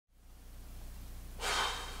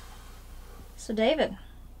So David.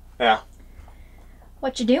 Yeah.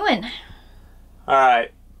 What you doing?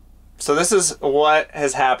 Alright. So this is what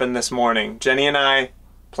has happened this morning. Jenny and I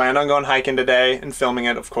planned on going hiking today and filming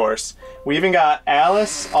it, of course. We even got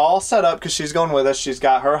Alice all set up because she's going with us. She's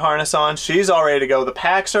got her harness on. She's all ready to go. The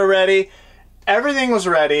packs are ready. Everything was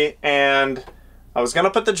ready, and I was going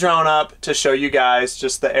to put the drone up to show you guys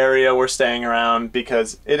just the area we're staying around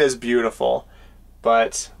because it is beautiful.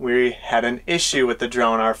 But we had an issue with the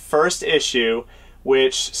drone, our first issue,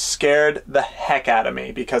 which scared the heck out of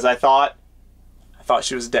me because I thought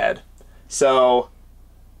she was dead. So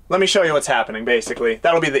let me show you what's happening, basically.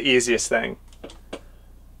 That'll be the easiest thing.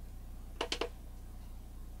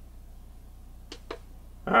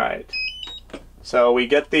 Alright. So we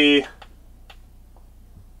get the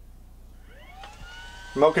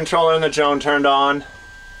remote controller and the drone turned on.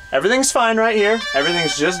 Everything's fine right here.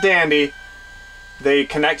 Everything's just dandy. They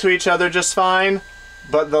connect to each other just fine.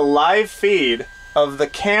 But the live feed of the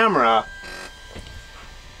camera,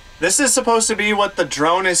 this is supposed to be what the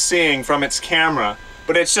drone is seeing from its camera,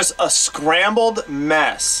 but it's just a scrambled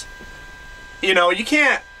mess. You know, I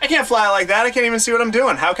can't fly like that. I can't even see what I'm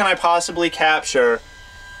doing. How can I possibly capture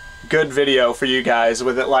good video for you guys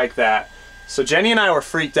with it like that? So Jenny and I were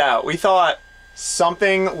freaked out. We thought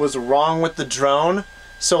something was wrong with the drone.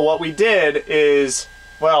 So what we did is,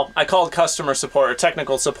 well, I called customer support or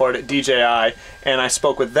technical support at DJI and I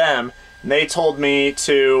spoke with them. And they told me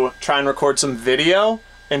to try and record some video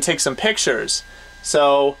and take some pictures.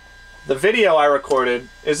 So the video I recorded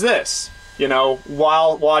is this, you know,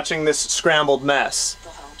 while watching this scrambled mess.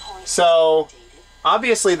 So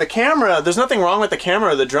obviously the camera, there's nothing wrong with the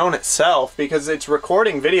camera or the drone itself because it's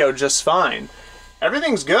recording video just fine.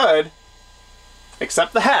 Everything's good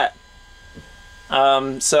except the hat.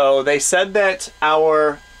 So they said that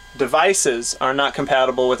our devices are not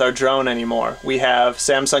compatible with our drone anymore. We have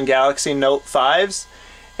Samsung Galaxy Note 5s,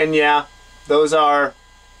 and yeah, those are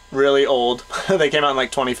really old. They came out in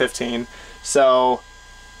like 2015. So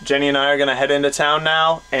Jenny and I are gonna head into town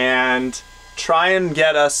now and try and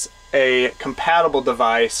get us a compatible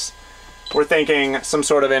device. We're thinking some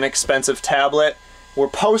sort of inexpensive tablet. We're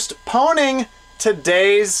postponing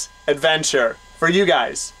today's adventure for you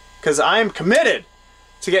guys because I am committed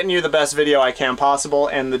to getting you the best video I can possible,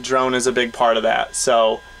 and the drone is a big part of that.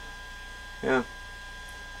 So yeah,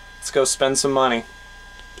 let's go spend some money.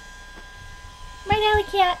 My Alley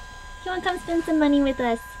Cat, you want to come spend some money with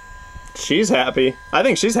us? She's happy. I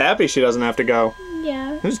think she's happy she doesn't have to go.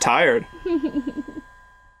 Yeah. She's tired.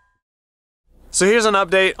 So here's an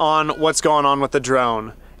update on what's going on with the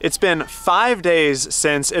drone. It's been 5 days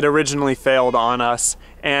since it originally failed on us,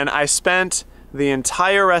 and I spent the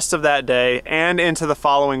entire rest of that day and into the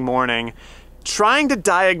following morning trying to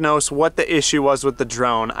diagnose what the issue was with the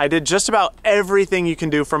drone. I did just about everything you can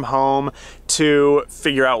do from home to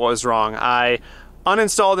figure out what was wrong. I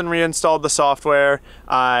uninstalled and reinstalled the software.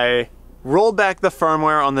 I rolled back the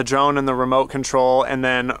firmware on the drone and the remote control and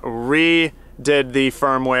then redid the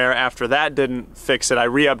firmware. After that didn't fix it, I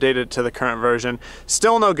re-updated it to the current version.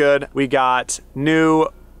 Still no good. We got new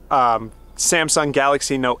Samsung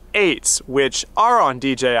Galaxy Note 8s, which are on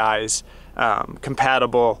DJI's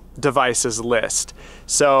compatible devices list.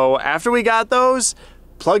 So after we got those,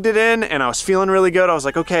 plugged it in, and I was feeling really good. I was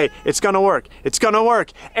like, okay, it's gonna work. It's gonna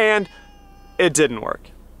work. And it didn't work.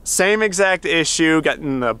 Same exact issue,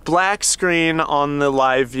 getting the black screen on the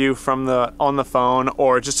live view from on the phone,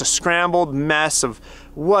 or just a scrambled mess of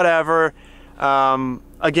whatever.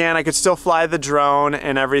 Again, I could still fly the drone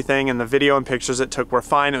and everything, and the video and pictures it took were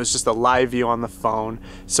fine. It was just a live view on the phone.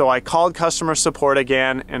 So I called customer support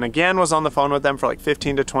again, and again was on the phone with them for like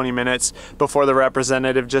 15 to 20 minutes before the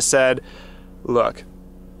representative just said, look,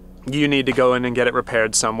 you need to go in and get it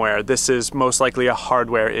repaired somewhere. This is most likely a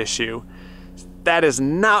hardware issue. That is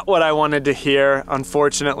not what I wanted to hear,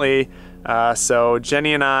 unfortunately. So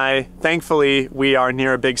Jenny and I, thankfully, we are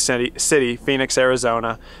near a big city, Phoenix,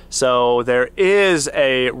 Arizona. So there is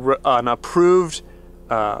an approved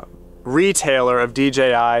retailer of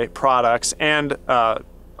DJI products and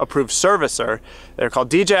approved servicer. They're called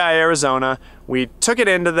DJI Arizona. We took it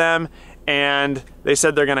into them and they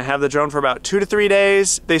said they're gonna have the drone for about 2 to 3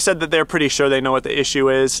 days. They said that they're pretty sure they know what the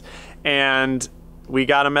issue is. And we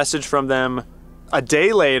got a message from them a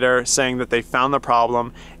day later saying that they found the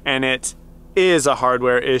problem, and it is a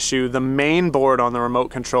hardware issue. The main board on the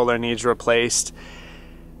remote controller needs replaced,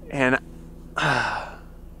 and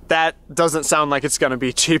that doesn't sound like it's gonna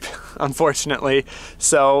be cheap, unfortunately.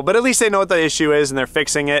 So, but at least they know what the issue is and they're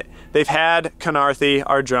fixing it. They've had Kathie,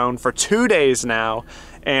 our drone, for 2 days now,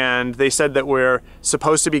 and they said that we're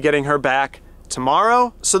supposed to be getting her back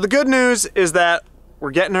tomorrow. So the good news is that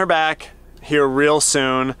we're getting her back here real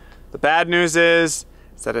soon. The bad news is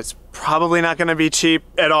that it's probably not gonna be cheap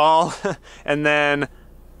at all. And then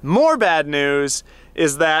more bad news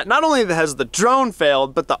is that not only has the drone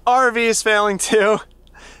failed, but the RV is failing too.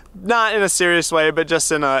 Not in a serious way, but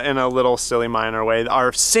just in a little silly minor way.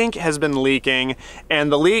 Our sink has been leaking,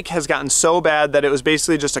 and the leak has gotten so bad that it was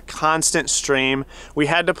basically just a constant stream. We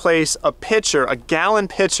had to place a pitcher, a gallon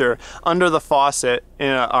pitcher, under the faucet, in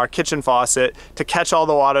our kitchen faucet, to catch all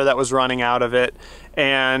the water that was running out of it.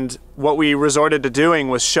 And what we resorted to doing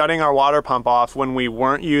was shutting our water pump off when we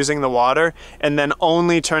weren't using the water, and then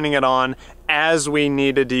only turning it on as we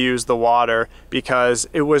needed to use the water, because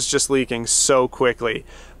it was just leaking so quickly.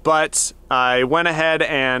 But I went ahead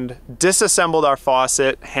and disassembled our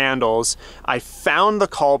faucet handles. I found the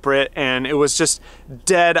culprit, and it was just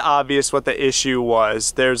dead obvious what the issue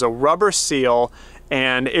was. There's a rubber seal,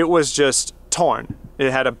 and it was just torn.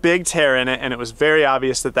 It had a big tear in it, and it was very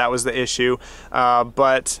obvious that that was the issue.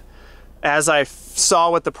 But as I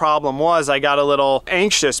saw what the problem was, I got a little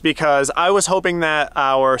anxious, because I was hoping that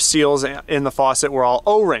our seals in the faucet were all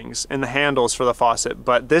O-rings in the handles for the faucet,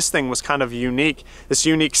 but this thing was kind of unique, this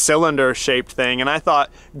unique cylinder shaped thing, and I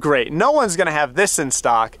thought, great, no one's gonna have this in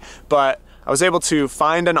stock. But I was able to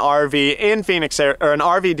find an RV in Phoenix, or an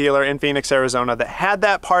RV dealer in Phoenix, Arizona that had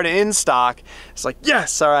that part in stock. It's like,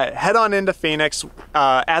 yes, all right, head on into Phoenix.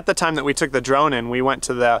 At the time that we took the drone in, we went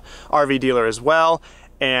to the RV dealer as well,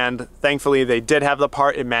 and thankfully they did have the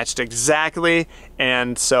part. It matched exactly,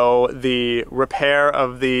 and so the repair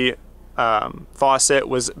of the faucet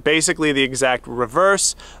was basically the exact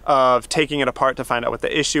reverse of taking it apart to find out what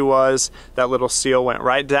the issue was. That little seal went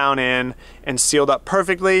right down in and sealed up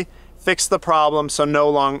perfectly, fixed the problem, so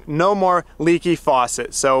no more leaky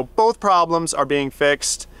faucet. So both problems are being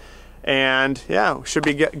fixed, and yeah, we should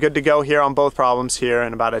be good to go here on both problems here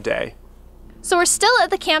in about a day. So we're still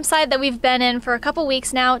at the campsite that we've been in for a couple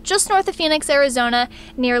weeks now, just north of Phoenix, Arizona,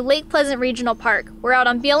 near Lake Pleasant Regional Park. We're out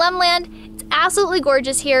on BLM land. It's absolutely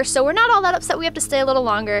gorgeous here, so we're not all that upset we have to stay a little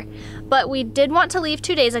longer. But we did want to leave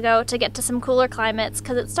 2 days ago to get to some cooler climates,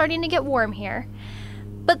 because it's starting to get warm here.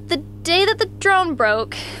 But the day that the drone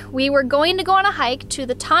broke, we were going to go on a hike to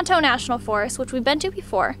the Tonto National Forest, which we've been to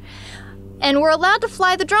before, and we're allowed to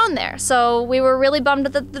fly the drone there. So we were really bummed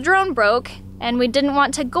that the drone broke, and we didn't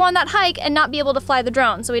want to go on that hike and not be able to fly the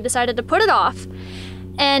drone, so we decided to put it off.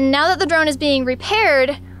 And now that the drone is being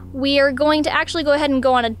repaired, we are going to actually go ahead and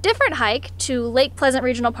go on a different hike to Lake Pleasant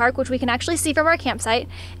Regional Park, which we can actually see from our campsite.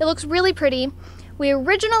 It looks really pretty. We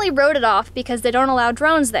originally wrote it off because they don't allow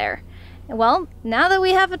drones there. Well, now that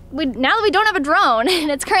we don't have a drone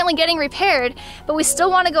and it's currently getting repaired, but we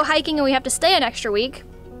still want to go hiking and we have to stay an extra week,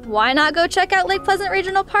 why not go check out Lake Pleasant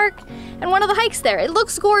Regional Park and one of the hikes there? It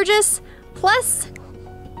looks gorgeous. Plus,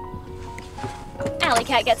 Alley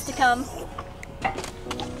Cat gets to come.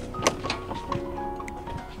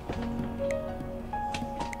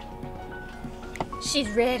 She's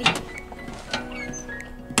ready.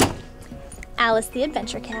 Alice the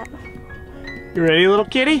Adventure Cat. You ready, little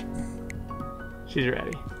kitty? She's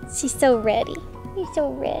ready. She's so ready. You're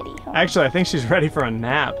so ready. Huh? Actually, I think she's ready for a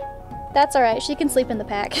nap. That's all right. She can sleep in the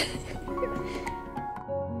pack.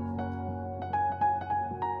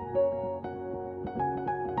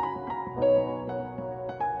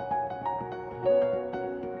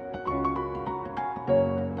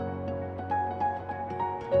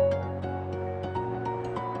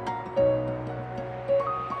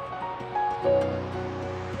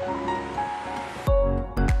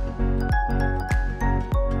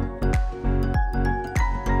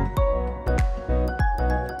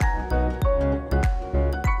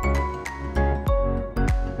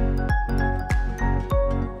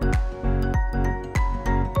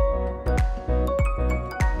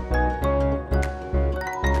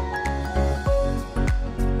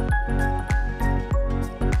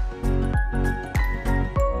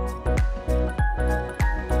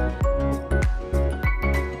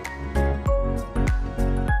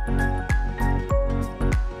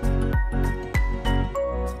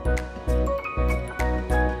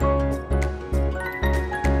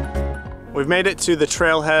 We've made it to the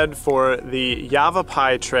trailhead for the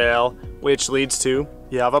Yavapai Trail, which leads to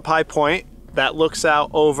Yavapai Point. That looks out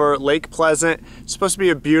over Lake Pleasant. It's supposed to be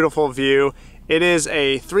a beautiful view. It is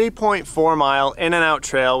a 3.4 mile in and out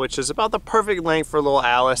trail, which is about the perfect length for little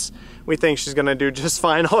Alice. We think she's gonna do just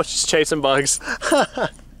fine. Oh, she's chasing bugs.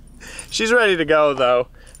 She's ready to go though.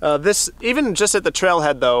 Even just at the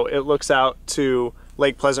trailhead though, it looks out to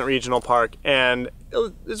Lake Pleasant Regional Park, and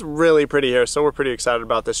it's really pretty here, so we're pretty excited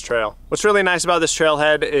about this trail. What's really nice about this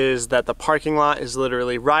trailhead is that the parking lot is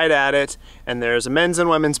literally right at it, and there's men's and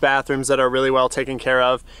women's bathrooms that are really well taken care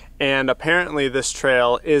of, and apparently this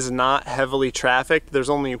trail is not heavily trafficked. There's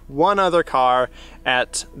only one other car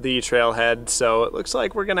at the trailhead, so it looks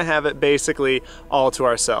like we're gonna have it basically all to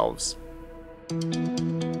ourselves.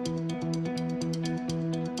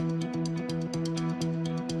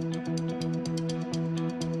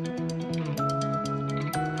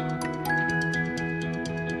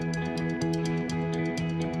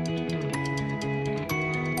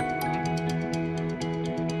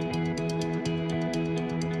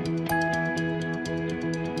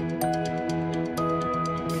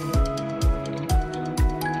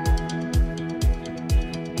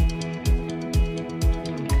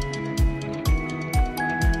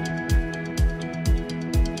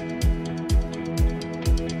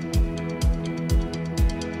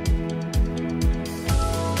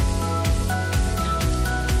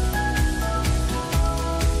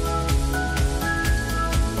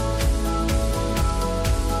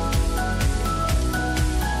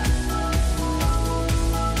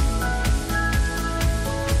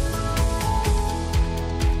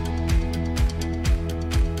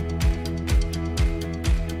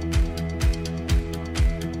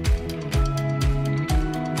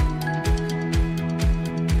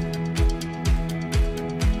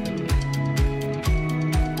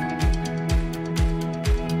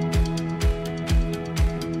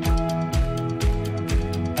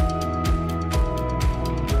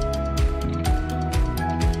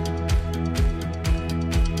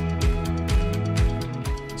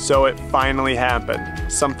 So it finally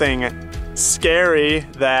happened. Something scary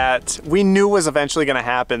that we knew was eventually going to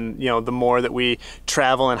happen, you know, the more that we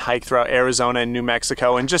travel and hike throughout Arizona and New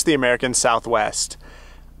Mexico and just the American Southwest.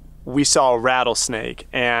 We saw a rattlesnake,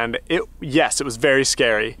 and yes, it was very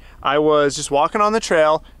scary. I was just walking on the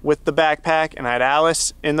trail with the backpack, and I had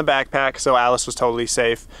Alice in the backpack, so Alice was totally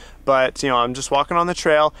safe. But, you know, I'm just walking on the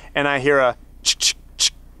trail, and I hear a ch-ch-ch,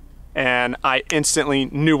 and I instantly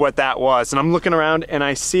knew what that was. And I'm looking around, and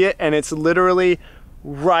I see it, and it's literally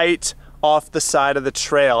right off the side of the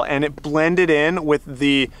trail, and it blended in with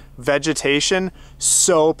the vegetation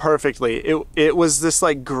so perfectly. It was this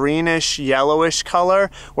like greenish yellowish color,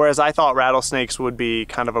 whereas I thought rattlesnakes would be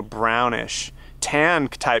kind of a brownish tan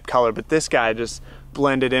type color, but this guy just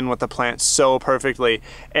blended in with the plant so perfectly.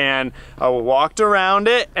 And I walked around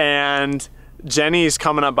it, and Jenny's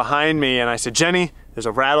coming up behind me, and I said, Jenny, there's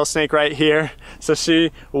a rattlesnake right here. So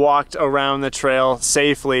she walked around the trail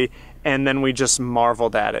safely, and then we just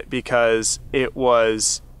marveled at it because it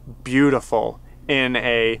was beautiful in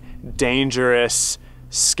a dangerous,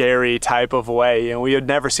 scary type of way. You know, we had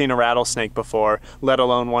never seen a rattlesnake before, let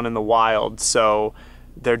alone one in the wild. So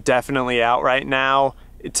they're definitely out right now.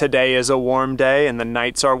 Today is a warm day and the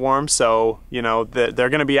nights are warm, so you know they're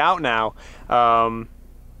going to be out now.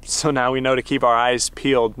 So now we know to keep our eyes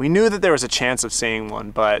peeled. We knew that there was a chance of seeing one,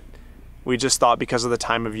 but we just thought because of the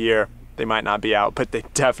time of year they might not be out, but they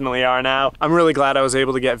definitely are now. I'm really glad I was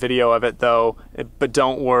able to get video of it though, but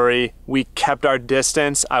don't worry, we kept our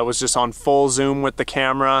distance. I was just on full zoom with the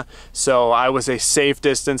camera, so I was a safe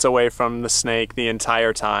distance away from the snake the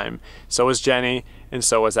entire time. So was Jenny, and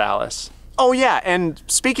so was Alice. Oh yeah, and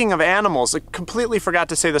speaking of animals, I completely forgot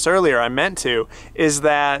to say this earlier, I meant to, is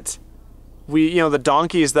that the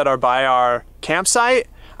donkeys that are by our campsite,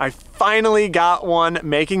 I finally got one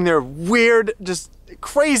making their weird, just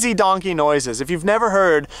crazy donkey noises. If you've never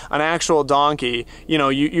heard an actual donkey,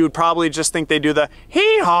 you would probably just think they do the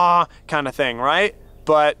hee-haw kind of thing, right?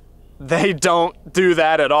 But they don't do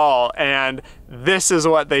that at all, and this is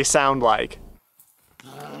what they sound like.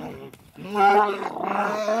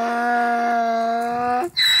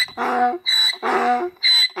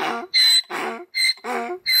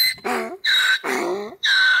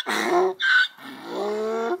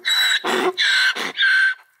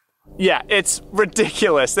 Yeah, it's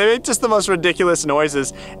ridiculous. They make just the most ridiculous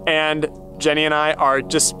noises, and Jenny and I are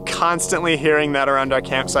just constantly hearing that around our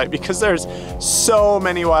campsite because there's so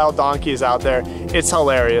many wild donkeys out there. It's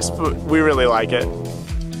hilarious, but we really like it.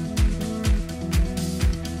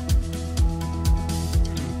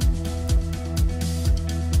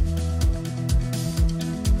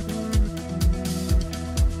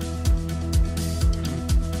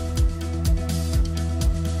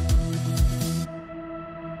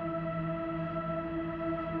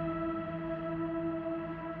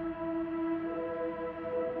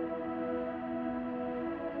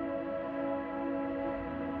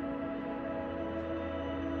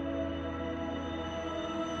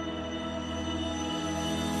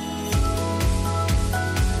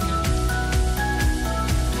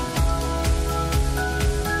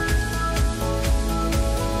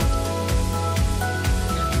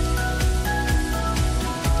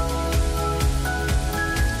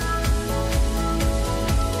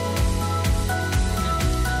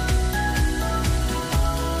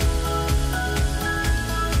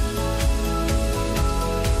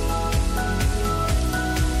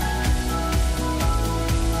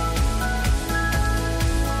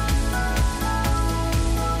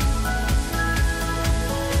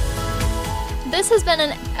 This has been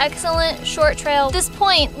an excellent short trail. This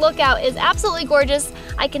point lookout is absolutely gorgeous.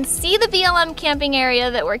 I can see the BLM camping area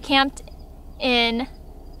that we're camped in,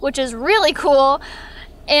 which is really cool.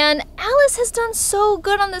 And Alice has done so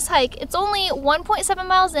good on this hike. It's only 1.7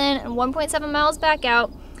 miles in and 1.7 miles back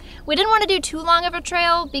out. We didn't want to do too long of a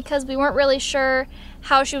trail because we weren't really sure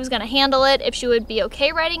how she was going to handle it, if she would be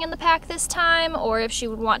okay riding in the pack this time, or if she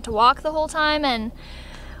would want to walk the whole time. And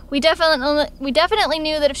we definitely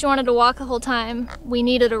knew that if she wanted to walk the whole time, we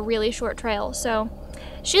needed a really short trail. So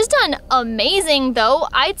she's done amazing though.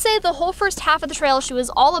 I'd say the whole first half of the trail, she was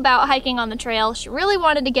all about hiking on the trail. She really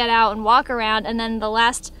wanted to get out and walk around, and then the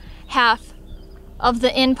last half of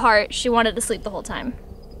the in part, she wanted to sleep the whole time.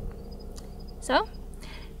 So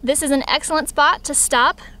this is an excellent spot to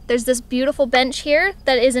stop. There's this beautiful bench here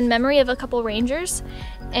that is in memory of a couple rangers,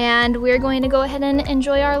 and we're going to go ahead and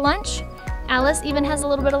enjoy our lunch. Alice even has a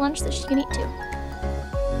little bit of lunch that she can eat too.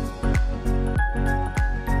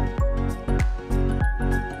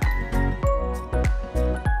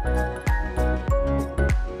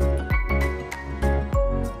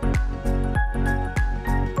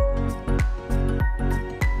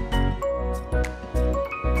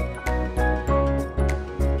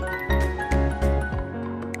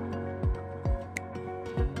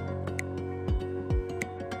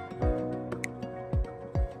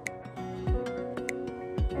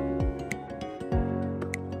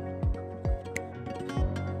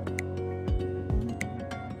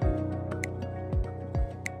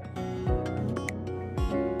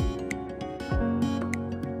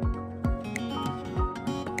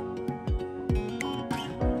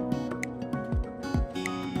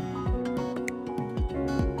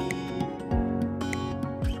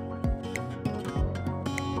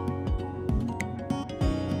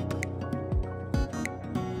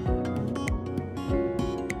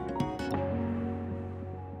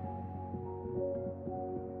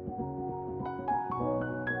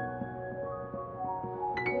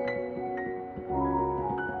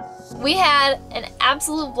 We had an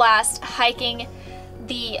absolute blast hiking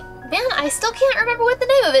the, man, I still can't remember what the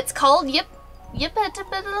name of it's called.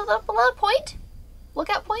 Point?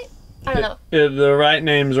 Lookout Point? I don't know. The right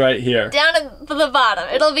name's right here. Down at the bottom.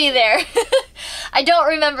 It'll be there. I don't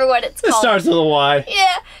remember what it's called. It starts with a Y.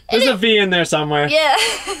 Yeah. There's a V in there somewhere. Yeah.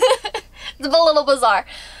 It's a little bizarre.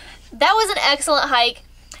 That was an excellent hike.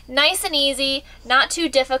 Nice and easy, not too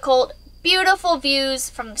difficult. Beautiful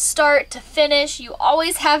views from start to finish. You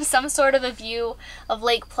always have some sort of a view of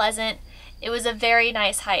Lake Pleasant. It was a very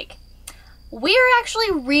nice hike. We're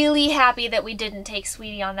actually really happy that we didn't take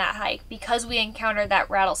Sweetie on that hike because we encountered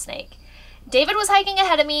that rattlesnake. David was hiking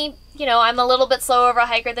ahead of me. You know, I'm a little bit slower of a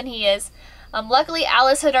hiker than he is. Luckily,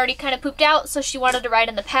 Alice had already kind of pooped out, so she wanted to ride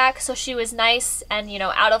in the pack, so she was nice and, you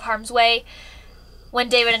know, out of harm's way when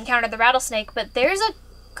David encountered the rattlesnake. But there's a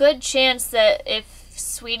good chance that if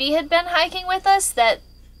Sweetie had been hiking with us, that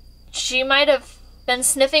she might have been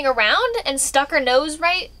sniffing around and stuck her nose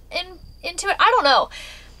right into it. I don't know.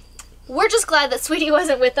 We're just glad that Sweetie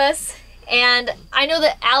wasn't with us, and I know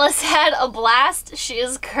that Alice had a blast. She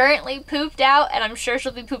is currently pooped out, and I'm sure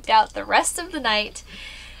she'll be pooped out the rest of the night.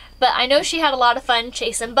 But I know she had a lot of fun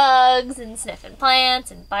chasing bugs and sniffing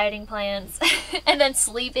plants and biting plants and then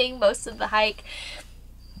sleeping most of the hike.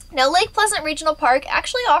 Now, Lake Pleasant Regional Park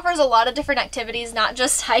actually offers a lot of different activities, not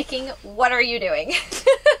just hiking. What are you doing?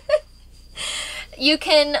 You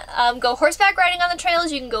can go horseback riding on the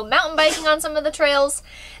trails. You can go mountain biking on some of the trails.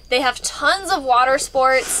 They have tons of water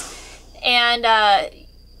sports and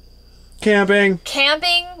camping.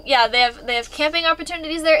 Yeah, they have camping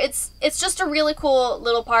opportunities there. It's just a really cool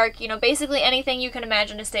little park. You know, basically anything you can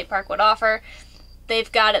imagine a state park would offer,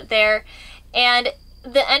 they've got it there. And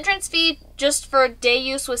the entrance fee just for day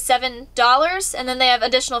use was $7, and then they have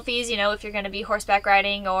additional fees, you know, if you're going to be horseback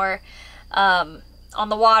riding or on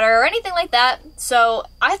the water or anything like that. So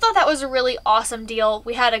I thought that was a really awesome deal.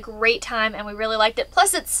 We had a great time and we really liked it.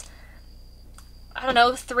 Plus it's, I don't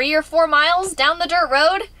know, 3 or 4 miles down the dirt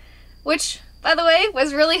road, which, by the way,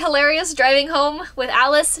 was really hilarious driving home with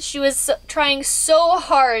Alice. She was trying so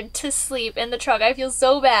hard to sleep in the truck. I feel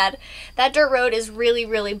so bad. That dirt road is really,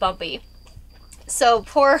 really bumpy. So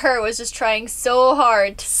poor her was just trying so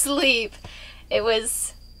hard to sleep. It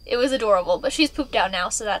was adorable, but she's pooped out now,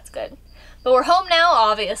 so that's good. But we're home now,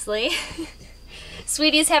 obviously.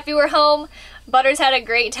 Sweetie's happy we're home. Butters had a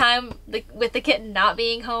great time with the kitten not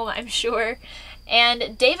being home, I'm sure.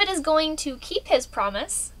 And David is going to keep his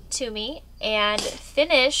promise to me and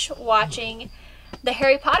finish watching the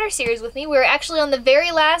Harry Potter series with me. We're actually on the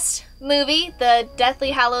very last movie, the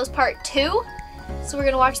Deathly Hallows Part 2. So we're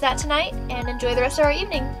going to watch that tonight and enjoy the rest of our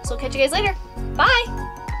evening. So we'll catch you guys later. Bye!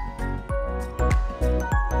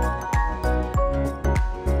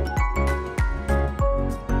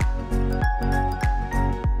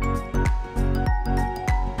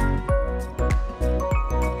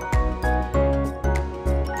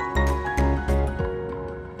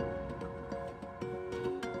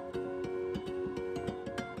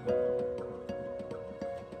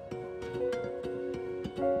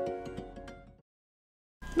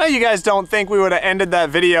 Now you guys don't think we would have ended that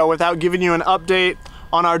video without giving you an update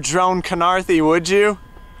on our drone Kathie, would you?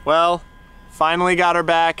 Well, finally got her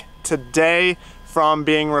back today from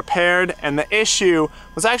being repaired, and the issue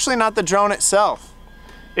was actually not the drone itself.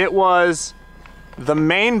 It was the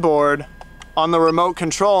main board on the remote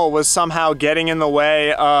control was somehow getting in the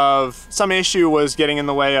way of, some issue was getting in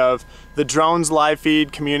the way of the drone's live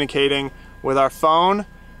feed communicating with our phone.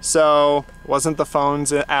 So it wasn't the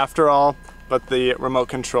phones after all, but the remote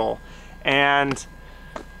control. And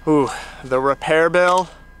the repair bill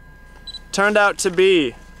turned out to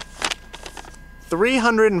be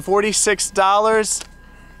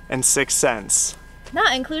 $346.06.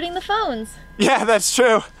 Not including the phones. Yeah, that's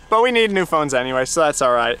true. But we need new phones anyway, so that's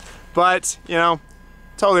all right. But, you know,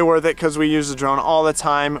 totally worth it because we use the drone all the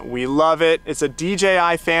time. We love it. It's a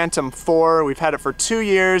DJI Phantom 4. We've had it for 2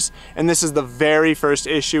 years, and this is the very first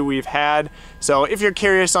issue we've had. So if you're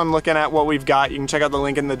curious on looking at what we've got, you can check out the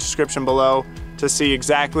link in the description below to see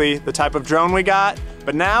exactly the type of drone we got.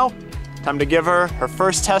 But now, time to give her her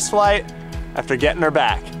first test flight after getting her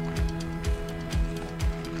back.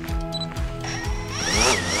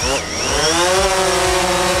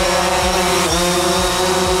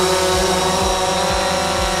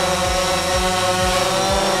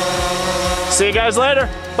 See you guys later.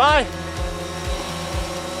 Bye.